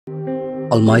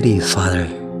Almighty Father,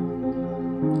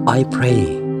 I pray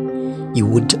you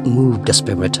would move the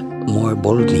Spirit more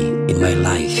boldly in my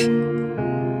life.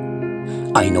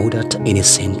 I know that any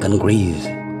sin can grieve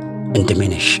and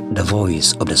diminish the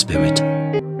voice of the Spirit,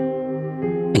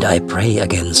 and I pray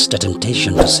against the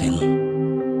temptation to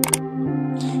sin.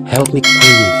 Help me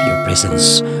crave your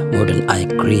presence more than I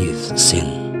crave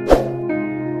sin.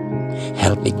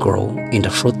 Help me grow in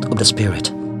the fruit of the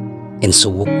Spirit and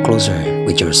so walk closer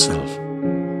with yourself.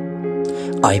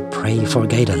 I pray for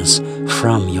guidance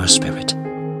from your Spirit.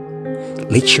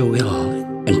 Let your will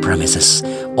and promises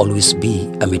always be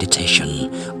a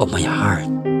meditation of my heart.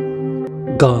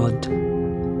 God,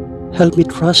 help me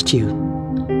trust you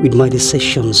with my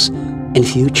decisions and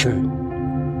future.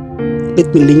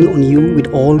 Let me lean on you with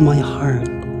all my heart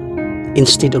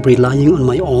instead of relying on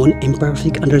my own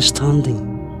imperfect understanding.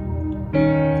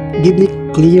 Give me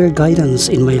clear guidance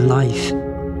in my life.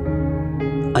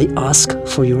 I ask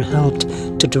for your help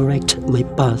to direct my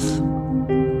path.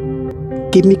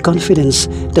 Give me confidence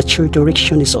that your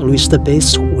direction is always the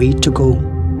best way to go.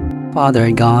 Father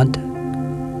God,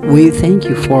 we thank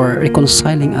you for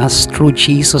reconciling us through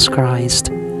Jesus Christ,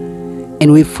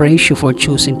 and we praise you for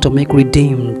choosing to make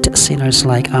redeemed sinners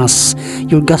like us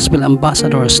your gospel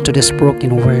ambassadors to this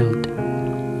broken world.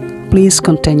 Please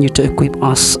continue to equip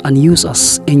us and use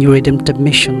us in your redemptive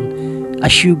mission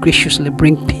as you graciously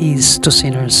bring peace to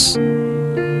sinners.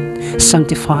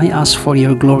 Sanctify us for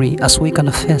your glory as we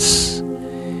confess,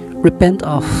 repent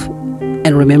of,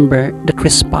 and remember the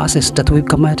trespasses that we've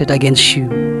committed against you.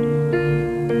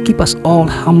 Keep us all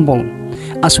humble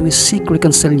as we seek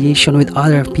reconciliation with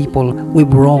other people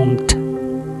we've wronged.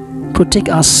 Protect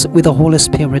us with the Holy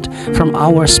Spirit from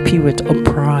our spirit of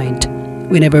pride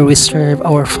whenever we serve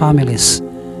our families,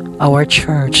 our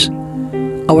church,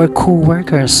 our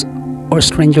co-workers, or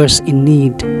strangers in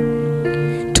need.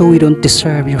 Though we don't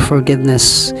deserve your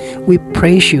forgiveness, we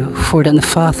praise you for the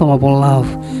unfathomable love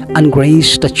and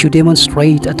grace that you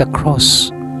demonstrate at the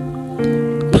cross.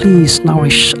 Please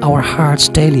nourish our hearts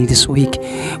daily this week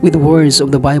with the words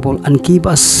of the Bible and give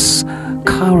us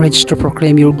courage to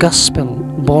proclaim your gospel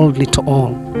boldly to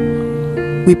all.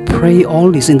 We pray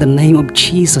all this in the name of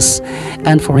Jesus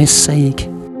and for his sake.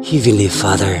 Heavenly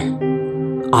Father,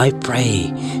 I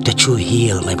pray that you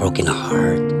heal my broken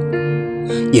heart.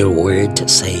 Your word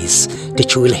says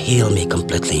that you will heal me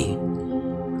completely,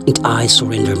 and I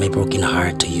surrender my broken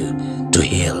heart to you to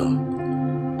heal.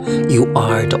 You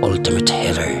are the ultimate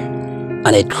healer, and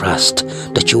I trust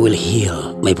that you will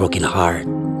heal my broken heart.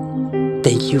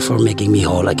 Thank you for making me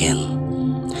whole again.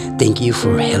 Thank you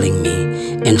for healing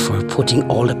me and for putting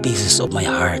all the pieces of my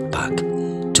heart back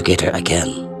together again.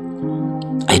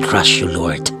 I trust you,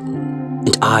 Lord,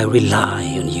 and I rely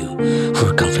on you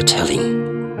for comfort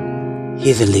healing.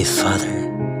 Heavenly Father,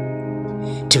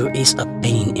 there is a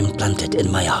pain implanted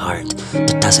in my heart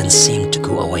that doesn't seem to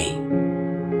go away.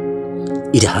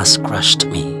 It has crushed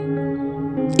me.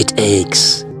 It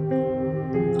aches.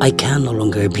 I can no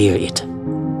longer bear it.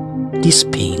 This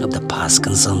pain of the past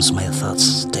consumes my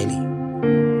thoughts daily.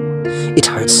 It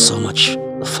hurts so much,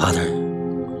 Father.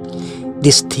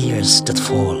 These tears that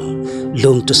fall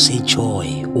long to see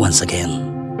joy once again.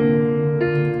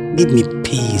 Give me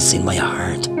peace in my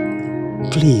heart.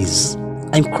 Please,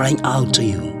 I'm crying out to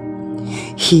you.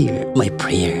 Hear my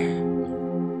prayer.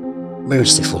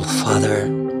 Merciful Father,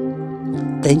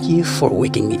 thank you for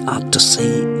waking me up to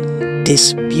see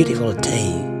this beautiful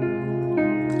day.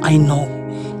 I know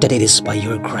that it is by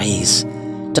your grace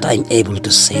that I'm able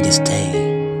to see this day.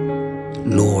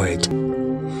 Lord,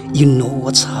 you know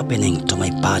what's happening to my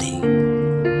body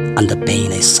and the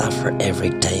pain I suffer every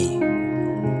day.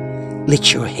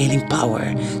 Let your healing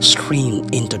power stream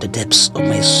into the depths of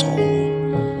my soul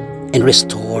and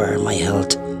restore my health.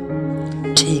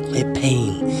 Take my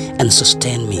pain and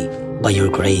sustain me by your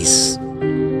grace.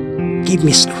 Give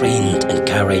me strength and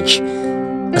courage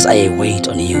as I wait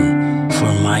on you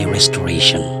for my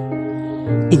restoration.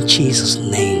 In Jesus'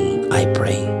 name I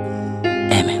pray.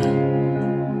 Amen.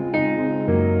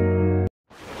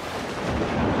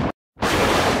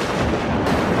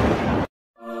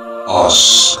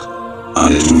 Ask,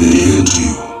 and it will be given to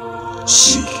you.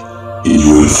 Seek, and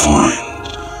you will find.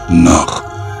 Knock,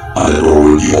 and the door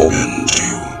will be opened to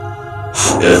you.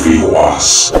 For every who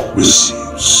asks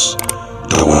receives,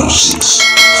 the one who seeks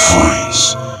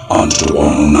finds, and to the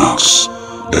one who knocks,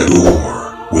 the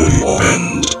door will be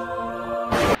opened.